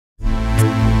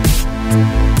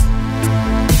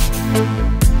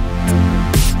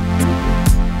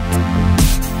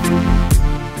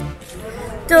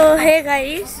Hey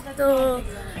guys, তো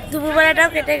দুপুরবেলাটাও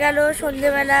কেটে গেল,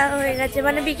 সন্ধেবেলা হয়ে গেছে,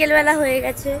 মানে বিকেলবেলা হয়ে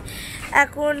গেছে।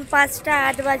 এখন 5টা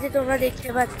 8 বাজে, তোমরা দেখতে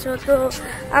পাচ্ছ। তো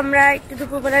আমরা একটু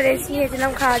দুপুরবেলা রেস্ট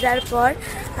নিয়েছিলাম খাওয়া দাওয়ার পর।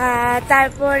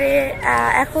 তারপরে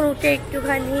এখন উঠে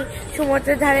একটুখানি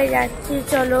সমুদ্রের ধারে যাচ্ছি।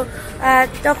 চলো,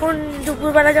 তখন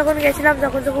দুপুরবেলা যখন গেছিলাম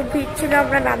তখন তো খুব ভিড় ছিল,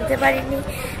 আমরা নামতে পারিনি,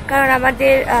 কারণ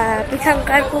আমাদের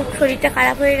পিছাঙ্কার খুব শরীরটা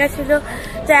খারাপ হয়ে গেছিলো।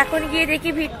 তো এখন গিয়ে দেখি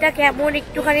ভিড়টা কেমন,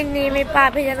 একটুখানি নেমে পা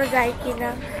ভেজানো যায়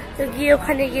কিনা। তো গিয়ে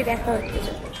ওখানে গিয়ে দেখা হচ্ছে।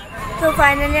 তো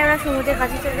ফাইনালি আমরা সমুদ্রের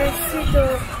কাছে চলে এসেছি। তো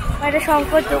একটা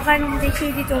শঙ্কর দোকান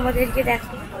দেখিয়ে দিই তোমাদেরকে,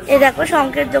 দেখো। এই দেখো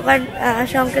শঙ্কের দোকান,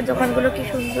 শঙ্কের দোকানগুলো কি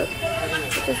সুন্দর,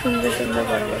 কত সুন্দর সুন্দর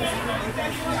বড় বড়।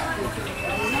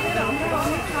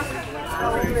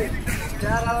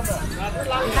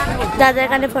 দাদা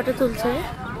এখানে ফটো তুলছে।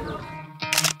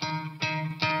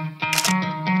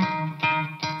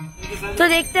 তো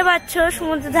দেখতে পাচ্ছ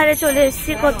সমুদ্রের ধারে চলে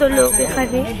এসেছি, কত লোক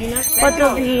এখানে, কত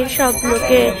ভিড়। সব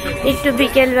লোকে একটু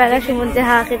বিকেল বেলা সমুদ্রে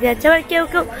হাওয়া খেতে যাচ্ছে, আবার কেউ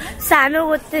কেউ স্নানও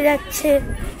করতে যাচ্ছে।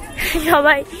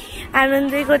 সবাই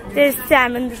আনন্দই করতে এসছে,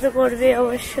 আনন্দ তো করবে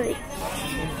অবশ্যই।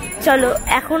 চলো,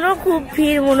 এখনো খুব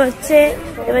ভিড় মনে হচ্ছে,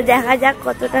 এবার দেখা যাক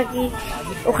কতটা কি,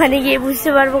 ওখানে গিয়ে বুঝতে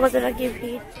পারবো কতটা কি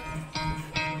ভিড়।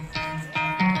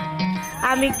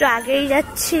 আমি একটু আগেই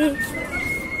যাচ্ছি।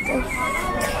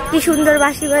 কি সুন্দর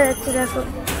বাঁশি বাজাচ্ছে, দেখো।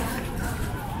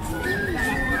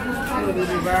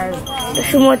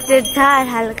 সমুদ্রের ধার,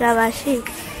 হালকা বাঁশি,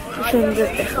 কি সুন্দর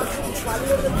দেখো।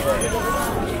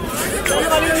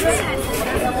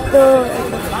 তো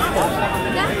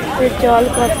জল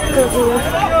কত দূর,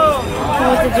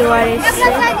 সমুদ্রে জোয়ার এসছে,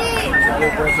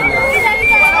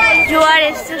 জোয়ার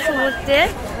এসছে সমুদ্রে,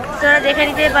 তোমরা দেখে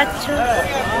নিতে পাচ্ছ।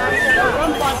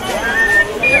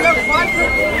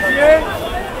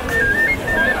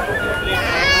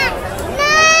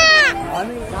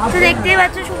 তো দেখতেই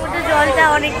পাচ্ছ সমুদ্রের জলটা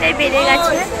অনেকটাই বেড়ে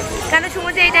গেছে, কারণ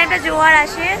সমুদ্রে এই টাইমটা জোয়ার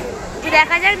আসে।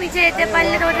 দেখা যাক, নিচে যেতে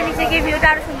পারলে তোমাদের নিচে গিয়ে ভিউটা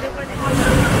আরো সুন্দর করে দেখা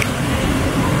যাবে।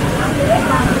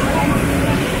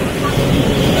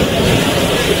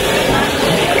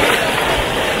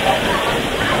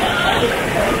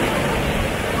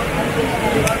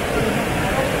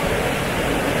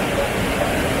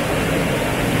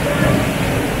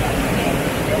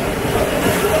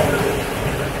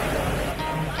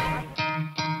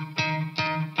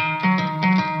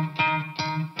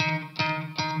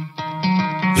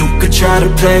 Try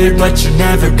to play, but you're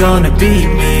never gonna beat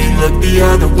me. Look the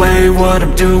other way, what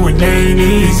I'm doing ain't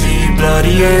easy.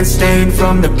 Bloody hands stained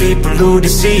from the people who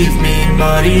deceive me.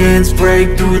 Muddy hands break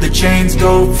through the chains,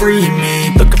 go free me.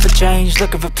 Looking for change,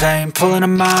 looking for pain, pulling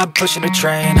a mob, pushing a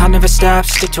train. I'll never stop,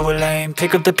 stick to a lane,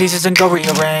 pick up the pieces and go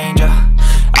rearrange.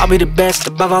 I'll be the best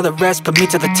above all the rest, put me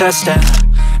to the test and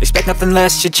expect nothing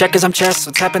less, you check as I'm chess,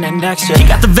 what's happening next, yeah. He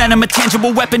got the venom, a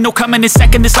tangible weapon, no coming in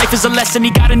second. This life is a lesson,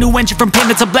 he got a new engine from pain,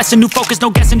 it's a blessing. New focus, no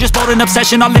guessing, just bold and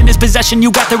obsession. All in his possession, you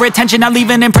got their attention. I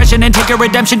leave an impression and take a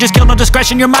redemption. Just kill, no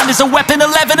discretion, your mind is a weapon.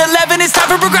 11-11, it's time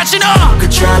for progression, You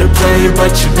could try to play it,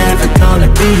 but you're never gonna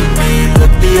beat me.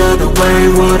 Look the other way,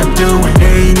 what I'm doing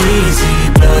ain't easy.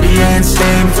 Bloody hands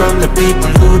stained from the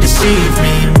people who deceive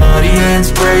me. Muddy hands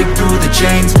break through the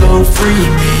chains, go free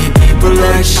me. People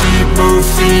like sheep, move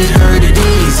feet, hurt it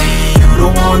easy. You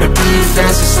don't wanna be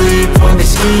fast asleep when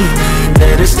they're scheming.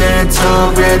 Better stand tall,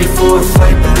 ready for a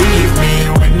fight, believe me.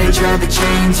 When they try to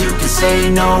change, you can say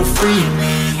no, free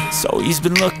me. So he's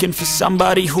been looking for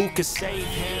somebody who could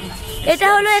save him. এটা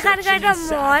হলো এখানকার একটা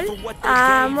মল,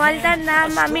 মলটার নাম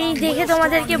আমি দেখে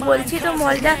তোমাদেরকে বলছি। তো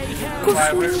মলটা খুব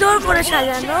সুন্দর করে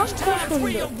সাজানো, খুব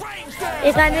সুন্দর।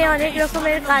 এখানে অনেক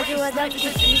রকমের কাজু বাদাম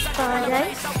জিনিস পাওয়া যায়।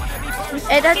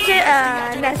 এটা হচ্ছে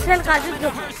ন্যাশনাল কাজুর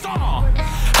দোকান।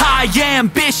 High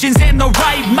ambitions and the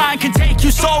right mind can take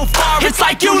you so far. It's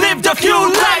like you lived a few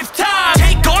lifetimes.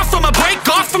 Take off from a break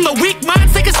off from the weak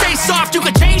minds. They can stay soft. You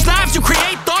can change lives. You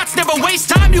create thoughts. Never waste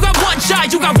time. You got one shot.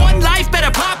 You got one life.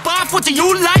 Better pop off. What do you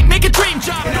like? Make a dream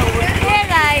job. Hey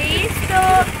guys, তো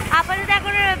আপাতত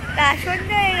এখন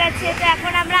সন্ধ্যা হয়ে গেছে। তো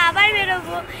এখন আমরা আবার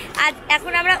বেরোবো। আর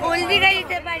এখন আমরা ওল্ড দীঘায়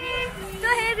যেতে পারি। তো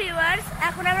হে ভিউয়ার্স,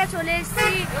 এখন আমরা চলে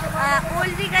এসেছি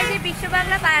ওল্ড দীঘায়, যে বিশ্ব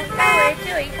বাংলা পার্কটা হয়েছে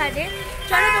ওইখানে।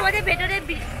 চলো তোমাদের ভেতরে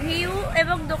ভিউ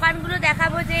এবং দোকানগুলো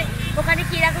দেখাবো, যে ওখানে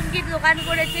কিরকম কি দোকান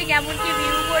করেছে, কেমন কি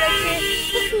ভিউ করেছে।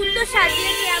 খুব সুন্দর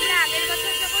সাজিয়েছে। আমরা আগের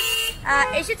বছর যখন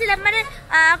এসেছিলাম, মানে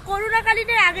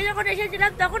করোনাকালীনের আগে যখন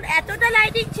এসেছিলাম, তখন এতটা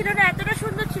লাইটিং ছিল না, এতটা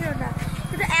সুন্দর ছিল না,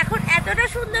 কিন্তু এখন এতটা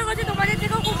সুন্দর করছে, তোমাদের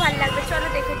থেকেও খুব ভালো লাগবে। চলো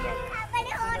দেখে যাই।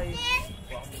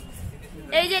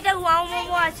 এই যে এটা ওয়াও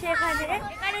মোমো আছে এখানে।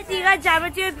 এখানে দীঘার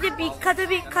যাবতীয় যে বিখ্যাত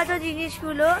বিখ্যাত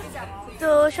জিনিসগুলো, তো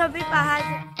সবই পাওয়া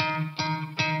যায়।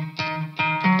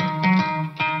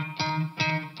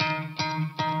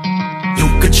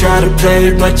 try to play,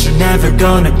 but you're never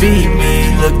gonna beat me.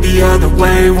 Look the other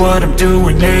way, what I'm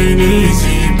doing ain't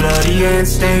easy. Bloody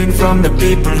hands stained from the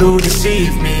people who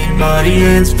deceive me. Muddy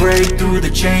hands break through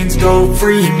the chains, go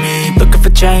free me. Looking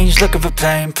for change, looking for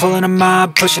pain, pulling a mob,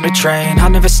 pushing a train.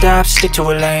 I'll never stop, stick to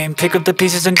a lane, pick up the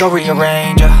pieces and go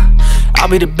rearrange.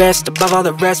 I'll be the best above all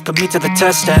the rest, put me to the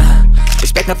test and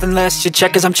expect nothing less, you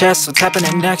check as I'm chess, what's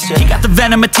happening next, yeah. He got the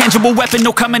venom, a tangible weapon,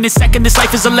 no coming in second, this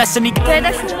life is a lesson. He তো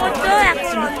এটা সমুদ্র,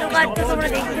 এখন অন্ধকার তো তোমরা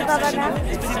দেখতে পাবা না,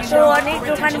 তো অনেক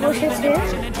দোকান বসেছে।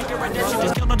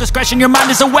 no discretion, your mind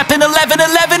is a weapon.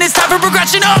 11-11, it's time for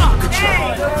progression.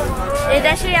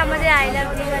 এটা সেই আমাদের আই লাভ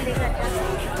দীঘা লেখাটা।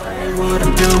 What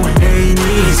I'm doing ain't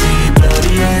easy.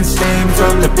 Bloody hands stained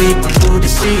from the people who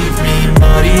deceive me.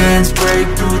 Muddy hands break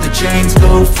through the chains,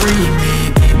 go free me.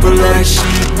 People like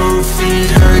sheep move feet,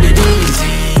 hurt it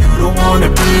easy. You don't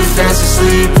wanna be fast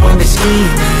asleep when they're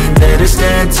scheming. Better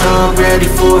stand tall, ready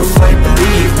for a fight,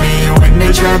 believe me. When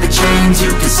they try the chains,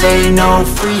 you can say no,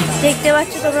 free. দেখতে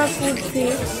পাচ্ছ তোমরা food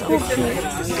fit, খুব fit.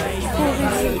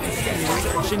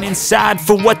 Inside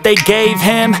for what they gave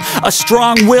him. A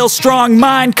strong will, strong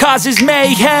mind causes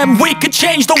mayhem. We could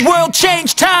change the world, change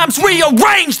times,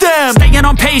 rearrange them. Staying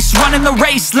on pace, running the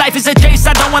race. Life is a chase,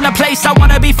 I don't want a place, I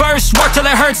wanna be first. Work till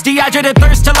it hurts, dehydrated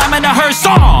thirst till I'm in a hearse.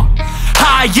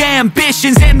 High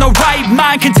ambitions in the right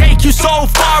mind can take you so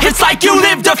far. It's like you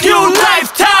lived a few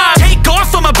lifetimes. Take off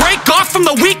from a break off from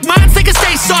the weak minds, they can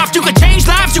stay soft. You can change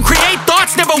lives, you create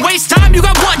thoughts, never waste time. You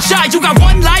got one shot, you got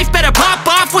one life, better pop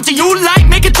off. What do you like?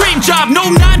 Make a dream job. No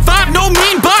 9-5, no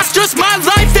mean boss, just my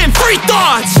life and free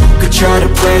thoughts. You could try to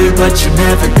play, but you're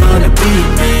never gonna beat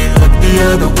me. Look the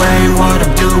other way, what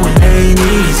I'm doing ain't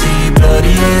easy.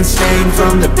 Bloody hands stained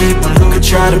from the people who could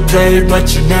try to play, but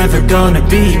you're never gonna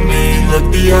beat me. Look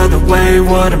the other way,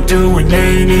 what I'm doing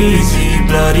ain't easy.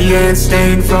 Bloody hands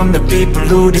stained from the people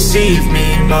who deceive me.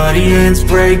 Muddy hands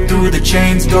break through the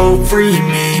chains, go free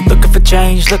me. Looking for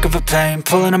change, looking for pain,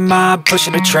 pulling a mob,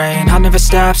 pushing a train. I'll never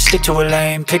stop, stick to a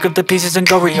lane, pick up the pieces and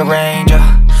go rearrange.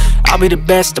 I'll be the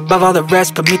best above all the rest,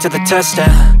 put me to the test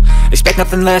and expect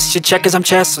nothing less, you check as I'm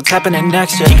chess, what's happening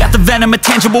next, yeah. He got the venom, a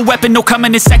tangible weapon, no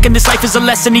coming in second, this life is a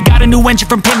lesson. He got a new engine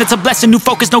from pain, it's a blessing, new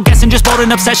focus, no guessing, just bold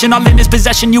and obsession, all in his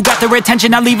possession. You got their attention,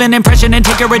 I'll leave an impression and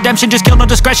take your redemption, just kill no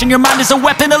discretion, your mind is a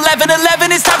weapon. 11-11,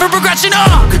 it's time for progression.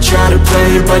 You could try to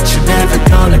play, but you're never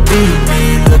gonna beat me.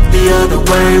 Look the other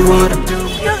way, what I'm doing.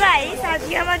 তো guys,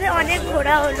 আজকে আমাদের অনেক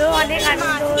ঘোরা হলো, অনেক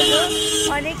আনন্দ হলো,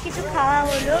 অনেক কিছু খাওয়া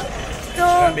হলো। তো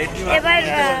এবার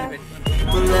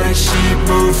People like sheep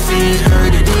move feet,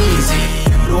 hurt it easy.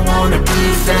 You don't wanna be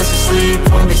fast asleep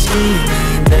when they're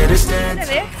scheming. Better stand.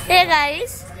 Hey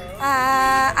guys,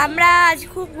 আমরা আজ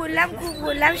খুব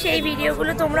ঘুরলাম, সেই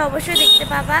ভিডিওগুলো তোমরা অবশ্যই দেখতে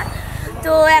পাবা।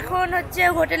 তো এখন হচ্ছে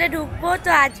হোটেলে ঢুকবো, তো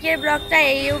আজকের ব্লগটা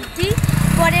এই অবধি,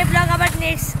 পরের ব্লগ আবার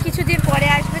নেক্সট কিছুদিন পরে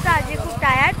আসবে। তো আজকে খুব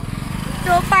টায়ার্ড,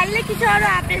 তো পারলে কিছু আরও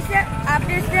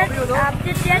আপডেট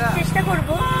দেওয়ার চেষ্টা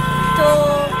করবো। তো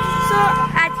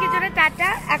আজকের জন্য টাটা,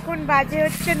 এখন বাজে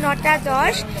হচ্ছে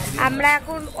 9:10, আমরা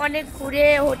এখন অনেক ঘুরে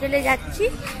হোটেলে যাচ্ছি।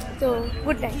 তো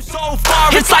গুড নাইট।